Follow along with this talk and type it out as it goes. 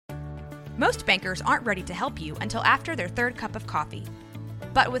Most bankers aren't ready to help you until after their third cup of coffee.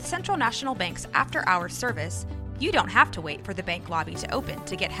 But with Central National Bank's after-hours service, you don't have to wait for the bank lobby to open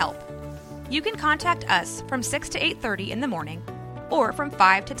to get help. You can contact us from 6 to 8:30 in the morning or from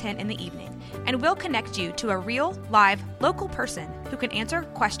 5 to 10 in the evening, and we'll connect you to a real, live, local person who can answer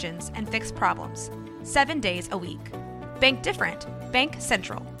questions and fix problems 7 days a week. Bank different. Bank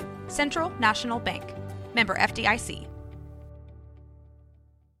Central. Central National Bank. Member FDIC.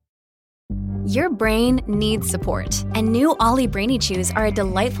 Your brain needs support, and new Ollie Brainy Chews are a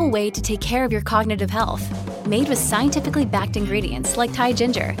delightful way to take care of your cognitive health. Made with scientifically backed ingredients like Thai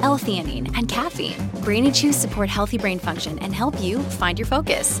ginger, L-theanine, and caffeine, Brainy Chews support healthy brain function and help you find your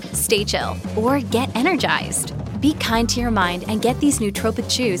focus, stay chill, or get energized. Be kind to your mind and get these nootropic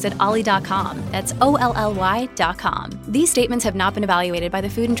chews at ollie.com. That's OLLY.com. These statements have not been evaluated by the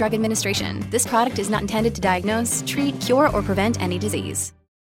Food and Drug Administration. This product is not intended to diagnose, treat, cure, or prevent any disease.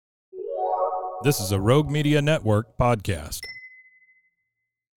 This is a Rogue Media Network podcast.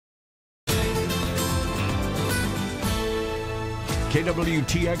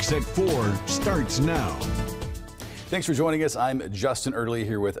 KWTX at 4 starts now. Thanks for joining us. I'm Justin Erdely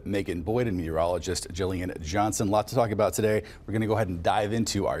here with Megan Boyd and meteorologist Jillian Johnson. A lot to talk about today. We're going to go ahead and dive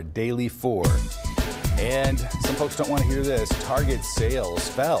into our Daily 4. And some folks don't want to hear this. Target sales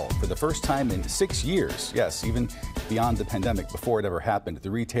fell for the first time in 6 years. Yes, even beyond the pandemic, before it ever happened.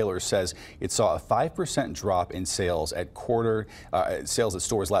 The retailer says it saw a 5% drop in sales at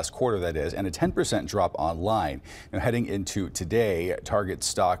stores last quarter, that is, and a 10% drop online. Now, heading into today, Target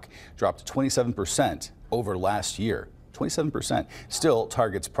stock dropped 27% over last year. 27%. Still,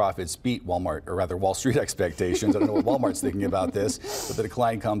 Target's profits beat Wall Street expectations. I don't know what Walmart's thinking about this, but the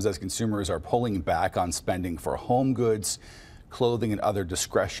decline comes as consumers are pulling back on spending for home goods, clothing, and other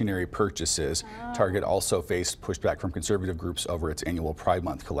discretionary purchases. Target also faced pushback from conservative groups over its annual Pride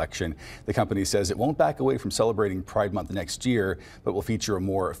Month collection. The company says it won't back away from celebrating Pride Month next year, but will feature a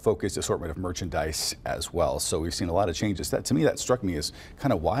more focused assortment of merchandise as well. So we've seen a lot of changes. To me, that struck me as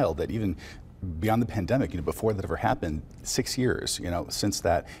kind of wild that even beyond the pandemic, before that ever happened, 6 years, since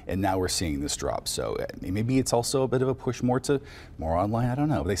that, and now we're seeing this drop. So maybe it's also a bit of a push more online. I don't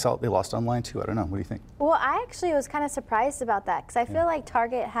know. They lost online too. I don't know. What do you think? Well, I actually was kind of surprised about that because I feel like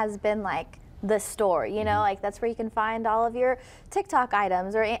Target has been like the store, like that's where you can find all of your TikTok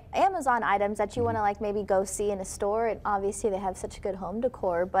items or Amazon items that you want to like maybe go see in a store. And obviously they have such good home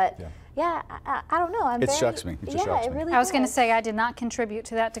decor, but yeah, I don't know. It shocks me. It just shocks me. Really I was going to say I did not contribute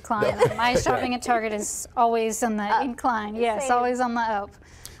to that decline. My shopping at Target is always on the incline. Yes, always on the up.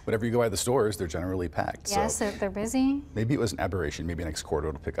 Whenever you go by the stores, they're generally packed. Yes, so they're busy. Maybe it was an aberration. Maybe next quarter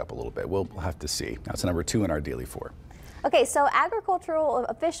it'll pick up a little bit. We'll have to see. Now it's number 2 in our Daily 4. Okay, so agricultural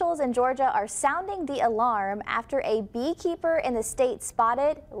officials in Georgia are sounding the alarm after a beekeeper in the state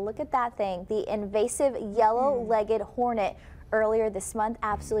spotted, look at that thing, the invasive yellow-legged hornet earlier this month.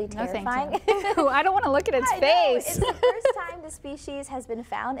 Absolutely terrifying. No, thank you. I don't want to look at its face. Know. It's the first time the species has been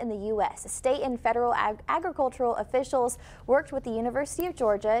found in the U.S. State and federal agricultural officials worked with the University of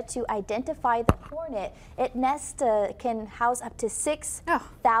Georgia to identify the hornet. It can house up to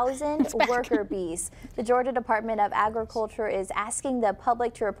 6,000 worker bees. The Georgia Department of Agriculture is asking the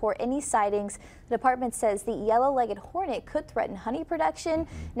public to report any sightings. The department says the yellow-legged hornet could threaten honey production,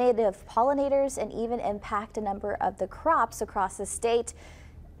 native pollinators, and even impact a number of the crops across the state.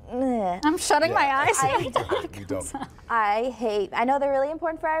 I'm shutting my eyes. I know they're really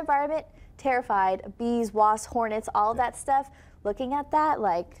important for our environment. Terrified. Bees, wasps, hornets, all of that stuff. Looking at that,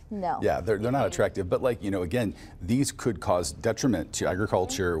 no. Yeah, they're not attractive, but again, these could cause detriment to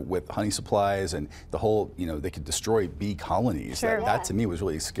agriculture with honey supplies and the whole, they could destroy bee colonies. Sure. That to me was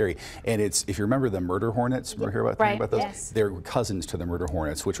really scary. And if you remember the murder hornets, remember hear about those? Yes. They're cousins to the murder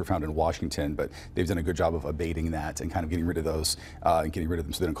hornets, which were found in Washington, but they've done a good job of abating that and kind of getting rid of those, and getting rid of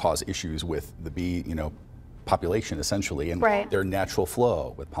them so they don't cause issues with the bee, population essentially, and their natural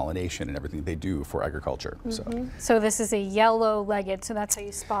flow with pollination and everything they do for agriculture. So this is a yellow-legged, so that's how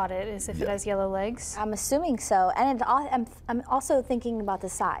you spot it, is if it has yellow legs? I'm assuming so, and I'm also thinking about the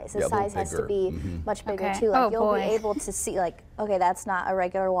size. The size has to be much bigger too. You'll be able to see okay, that's not a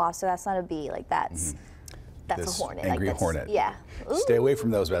regular wasp, so that's not a bee. That's a hornet. Angry hornet. Yeah. Ooh. Stay away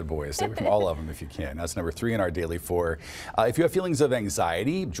from those bad boys. Stay away from all of them if you can. That's number 3 in our Daily 4. If you have feelings of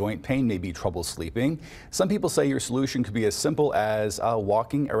anxiety, joint pain, maybe trouble sleeping, some people say your solution could be as simple as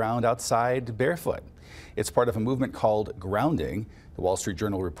walking around outside barefoot. It's part of a movement called grounding The Wall Street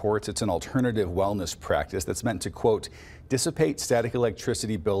Journal reports it's an alternative wellness practice that's meant to, quote, dissipate static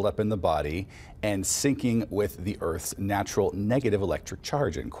electricity buildup in the body and syncing with the Earth's natural negative electric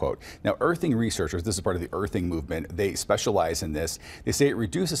charge, end quote. Now, earthing researchers, this is part of the earthing movement, they specialize in this. They say it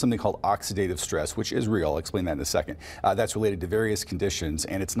reduces something called oxidative stress, which is real. I'll explain that in a second. That's related to various conditions,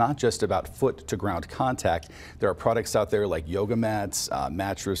 and it's not just about foot to ground contact. There are products out there like yoga mats,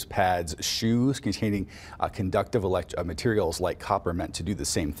 mattress pads, shoes containing conductive materials like copper meant to do the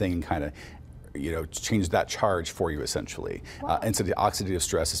same thing and kind of change that charge for you essentially. Wow. And so the oxidative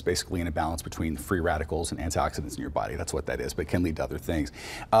stress is basically an imbalance between free radicals and antioxidants in your body. That's what that is, but it can lead to other things.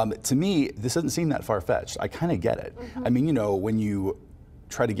 To me, this doesn't seem that far-fetched. I kind of get it. I mean, when you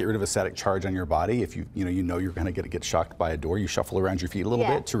try to get rid of a static charge on your body, if you know you're going to get shocked by a door, you shuffle around your feet a little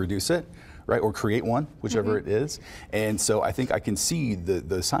bit to reduce it. Right, or create one, whichever it is. And so I think I can see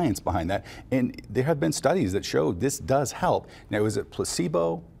the science behind that. And there have been studies that show this does help. Now, is it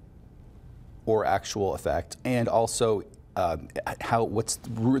placebo or actual effect? And also, what's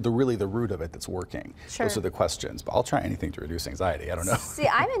really the root of it that's working? Sure. Those are the questions. But I'll try anything to reduce anxiety. I don't know. See,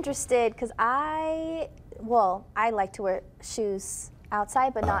 I'm interested because I like to wear shoes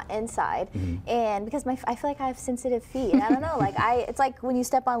outside but not inside, and because I feel like I have sensitive feet, and I don't know, like it's like when you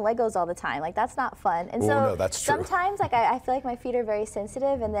step on Legos all the time, like that's not fun. And so that's true. Sometimes like I feel like my feet are very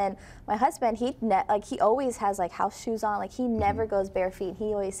sensitive, and then my husband, he always has like house shoes on, like he never goes bare feet. He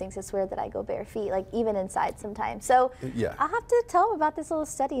always thinks it's weird that I go bare feet, like even inside sometimes. So I'll have to tell him about this little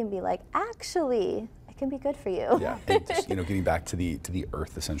study and be like, actually, can be good for you. Yeah, and just, getting back to the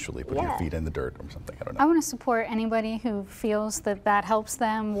earth, essentially, putting your feet in the dirt or something. I don't know. I want to support anybody who feels that helps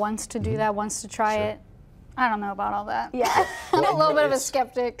them, wants to do that, wants to try it. I don't know about all that. Yeah, I'm a little bit of a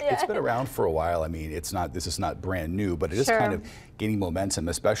skeptic. It's been around for a while. I mean, this is not brand new, but it is kind of gaining momentum.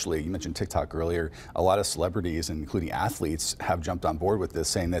 Especially, you mentioned TikTok earlier. A lot of celebrities, including athletes, have jumped on board with this,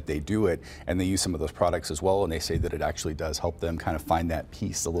 saying that they do it and they use some of those products as well, and they say that it actually does help them kind of find that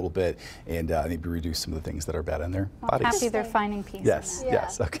peace a little bit and maybe reduce some of the things that are bad in their bodies. Happy they're finding peace. Yes,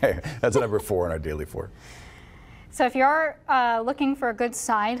 yes. Okay, that's number 4 on our Daily 4. So if you're looking for a good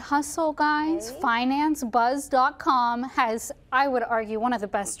side hustle, guys, financebuzz.com has, I would argue, one of the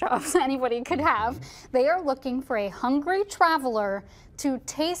best jobs anybody could have. They are looking for a hungry traveler to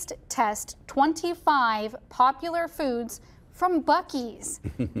taste test 25 popular foods from Buc-ee's.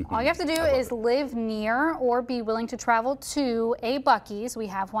 All you have to do is live near or be willing to travel to a Buc-ee's. We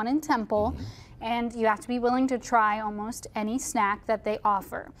have one in Temple. And you have to be willing to try almost any snack that they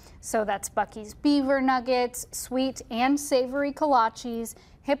offer. So that's Buc-ee's beaver nuggets, sweet and savory kolaches,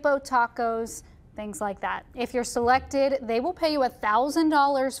 hippo tacos, things like that. If you're selected, they will pay you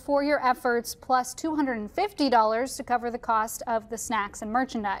 $1,000 for your efforts plus $250 to cover the cost of the snacks and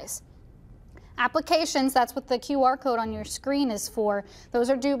merchandise. Applications, that's what the QR code on your screen is for.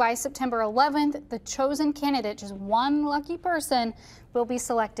 Those are due by September 11th. The chosen candidate, just one lucky person, will be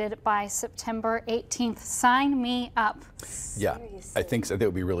selected by September 18th. Sign me up. Yeah, seriously. I think so. That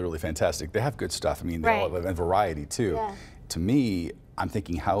would be really, really fantastic. They have good stuff. I mean, they all have a variety too. Yeah. To me, I'm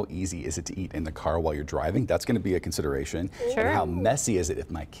thinking, how easy is it to eat in the car while you're driving? That's going to be a consideration. Sure. And how messy is it if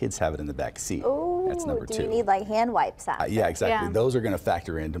my kids have it in the back seat? Ooh, that's number 2. Do you need like hand wipes? Yeah, exactly. Yeah. Those are going to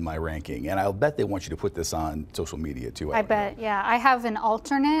factor into my ranking. And I'll bet they want you to put this on social media too. I bet, yeah. I have an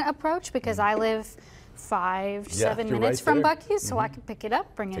alternate approach because I live 5-7 minutes from Buc-ee's, so I could pick it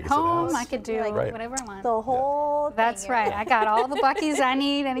up, bring it home. I could do whatever I want. The whole thing. That's right. I got all the Buc-ee's I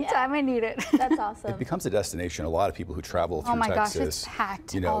need anytime I need it. That's awesome. It becomes a destination. A lot of people who travel through Texas, gosh, it's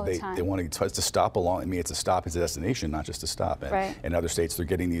packed all the time. They want to stop along. I mean, it's a stop, it's a destination, not just a stop. And in other states, they're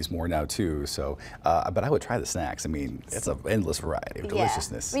getting these more now too. So, but I would try the snacks. I mean, it's an endless variety of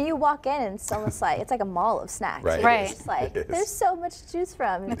deliciousness. When you walk in, and it's almost like it's like a mall of snacks. Right. It's like there's so much to choose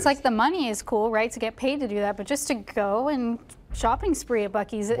from. It's like the money is cool, right, to get paid to do that, but just to go and shopping spree at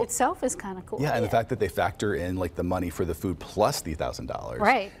Buc-ee's itself is kind of cool. Yeah, and the fact that they factor in like the money for the food plus the $1,000.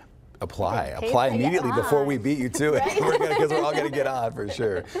 Right. Apply immediately before we beat you to it, because we're all going to get on for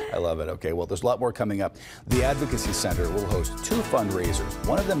sure. I love it. Okay, well, there's a lot more coming up. The Advocacy Center will host 2 fundraisers.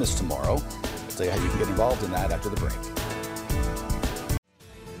 One of them is tomorrow. I'll tell you how you can get involved in that after the break.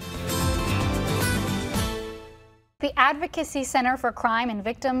 The Advocacy Center for Crime and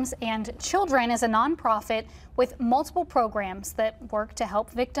Victims and Children is a nonprofit with multiple programs that work to help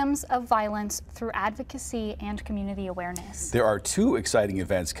victims of violence through advocacy and community awareness. There are 2 exciting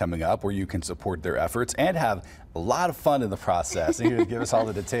events coming up where you can support their efforts and have a lot of fun in the process. And here to give us all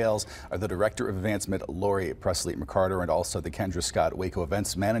the details are the Director of Advancement, Lori Presley McCarter, and also the Kendra Scott Waco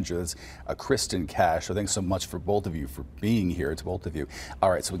Events Managers, Kristen Cash. So thanks so much for both of you for being here, to both of you.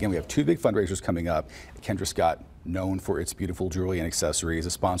 All right, so again, we have two big fundraisers coming up. Kendra Scott, known for its beautiful jewelry and accessories,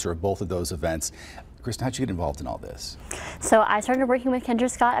 a sponsor of both of those events. Kristen, how'd you get involved in all this? So I started working with Kendra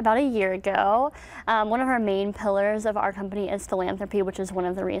Scott about a year ago. One of our main pillars of our company is philanthropy, which is one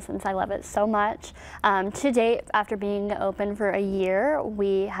of the reasons I love it so much. To date, after being open for a year,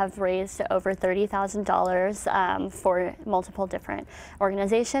 we have raised over $30,000 for multiple different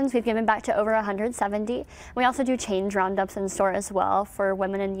organizations. We've given back to over 170. We also do change roundups in store as well for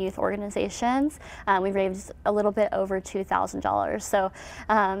women and youth organizations. We've raised a little bit over $2,000. So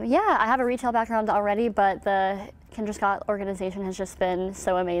yeah, I have a retail background already, but the Kendra Scott organization has just been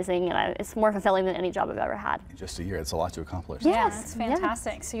so amazing, and it's more fulfilling than any job I've ever had. In just a year, it's a lot to accomplish. Yeah, it's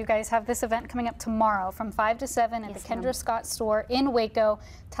fantastic. Yes. So you guys have this event coming up tomorrow from 5 to 7 at the Kendra Scott store in Waco.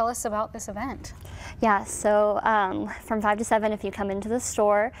 Tell us about this event. Yeah, so from 5 to 7, if you come into the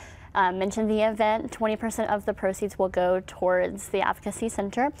store, mention the event, 20% of the proceeds will go towards the Advocacy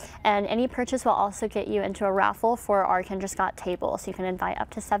Center, and any purchase will also get you into a raffle for our Kendra Scott table. So you can invite up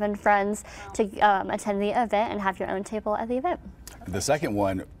to 7 friends to attend the event and have your own table at the event. The second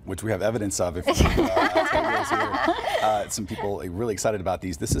one, which we have evidence of, if you here, some people are really excited about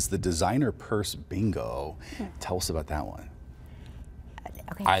these. This is the Designer Purse Bingo. Tell us about that one.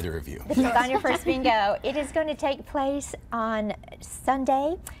 Okay. Either of you. The Designer Purse Bingo. It is going to take place on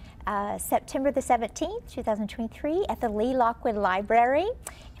Sunday, September the 17th, 2023 at the Lee Lockwood Library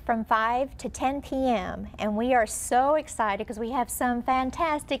from 5 to 10 p.m. And we are so excited because we have some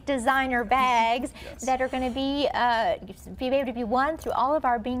fantastic designer bags that are going to be able to be won through all of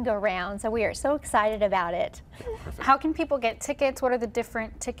our bingo rounds. So we are so excited about it. Perfect. How can people get tickets? What are the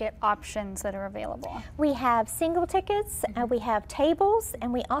different ticket options that are available? We have single tickets, we have tables,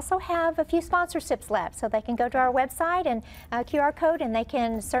 and we also have a few sponsorships left. So they can go to our website and QR code, and they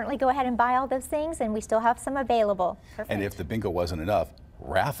can certainly go ahead and buy all those things, and we still have some available. Perfect. And if the bingo wasn't enough,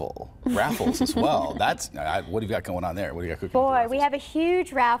 raffles as well. That's what have you got going on there? What do you got cooking? Boy, we have a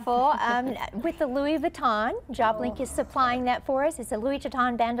huge raffle with the Louis Vuitton. JobLink is supplying that for us. It's a Louis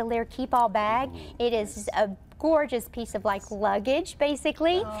Vuitton bandolier keep all bag. It is a gorgeous piece of like luggage,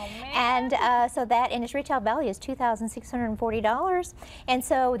 basically. Oh, and so that, and its retail value is $2,640. And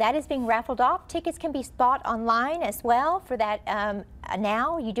so that is being raffled off. Tickets can be bought online as well for that.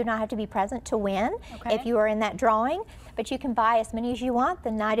 Now you do not have to be present to win if you are in that drawing, but you can buy as many as you want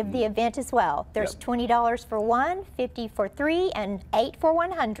the night of the event as well. There's $20 for 1, $50 for 3, and 8 for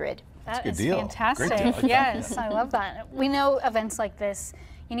 100. That is fantastic. Yes, I love that. We know events like this,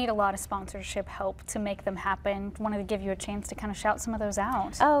 you need a lot of sponsorship help to make them happen. Wanted to give you a chance to kind of shout some of those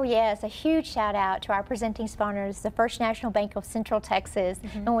out. Oh yes, a huge shout out to our presenting sponsors, the First National Bank of Central Texas,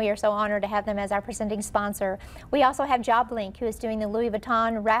 and we are so honored to have them as our presenting sponsor. We also have JobLink, who is doing the Louis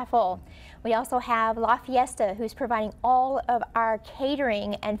Vuitton raffle. We also have La Fiesta, who's providing all of our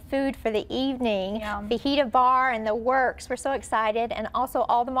catering and food for the evening. Fajita Bar and the works, we're so excited, and also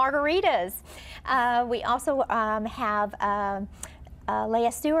all the margaritas. We also have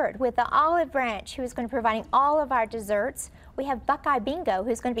Leah Stewart with the Olive Branch, who is going to be providing all of our desserts. We have Buckeye Bingo,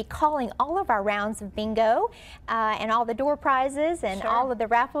 who's going to be calling all of our rounds of bingo and all the door prizes and all of the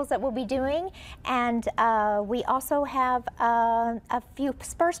raffles that we'll be doing. And we also have a few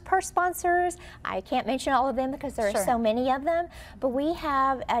purse sponsors. I can't mention all of them because there are so many of them, but we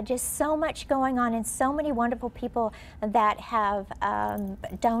have just so much going on and so many wonderful people that have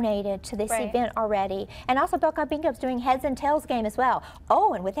donated to this event already. And also Buckeye Bingo is doing Heads and Tails game as well.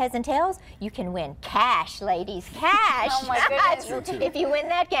 Oh, and with Heads and Tails, you can win cash, ladies, cash. Oh my goodness. If you win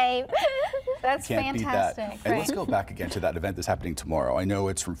that game. That's fantastic. That. And let's go back again to that event that's happening tomorrow. I know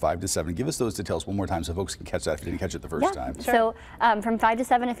it's from 5 to 7. Give us those details one more time so folks can catch that if you didn't catch it the first time. So from 5 to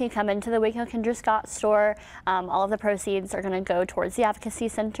 7, if you come into the Waco Kendra Scott store, all of the proceeds are going to go towards the Advocacy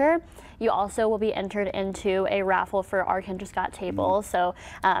Center. You also will be entered into a raffle for our Kendra Scott table. So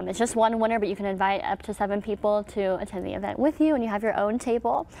it's just one winner, but you can invite up to 7 people to attend the event with you, and you have your own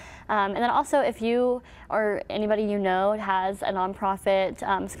table. And then also, if you or anybody you know has a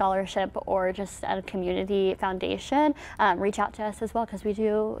nonprofit scholarship or just a community foundation, reach out to us as well, because we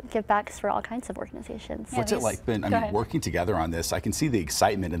do give backs for all kinds of organizations. What's it like been, I mean, working together on this? I can see the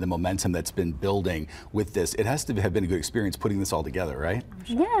excitement and the momentum that's been building with this. It has to have been a good experience putting this all together, right?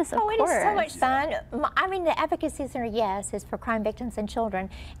 Yes, of course. It is so much fun. I mean, the Advocacy Center, yes, is for crime victims and children.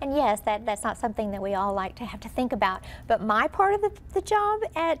 And yes, that's not something that we all like to have to think about. But my part of the job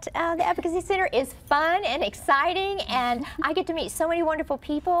at the Advocacy Center is fun and exciting, and I get to meet so many wonderful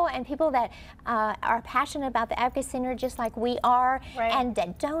people and people that are passionate about the Advocacy Center just like we are, and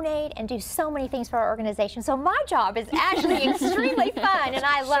that donate and do so many things for our organization. So my job is actually extremely fun, and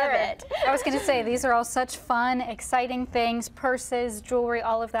I love it. I was going to say, these are all such fun, exciting things, purses, jewelry,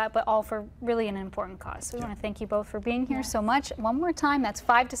 all of that, but all for really an important cause. So we want to thank you both for being here so much. One more time, that's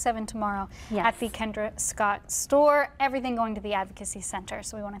 5 to 7 tomorrow at the Kendra Scott store. Everything going to the Advocacy Center.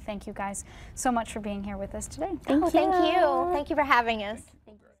 So we want to thank you guys so much for being here with us today. Thank you. Thank you for having us.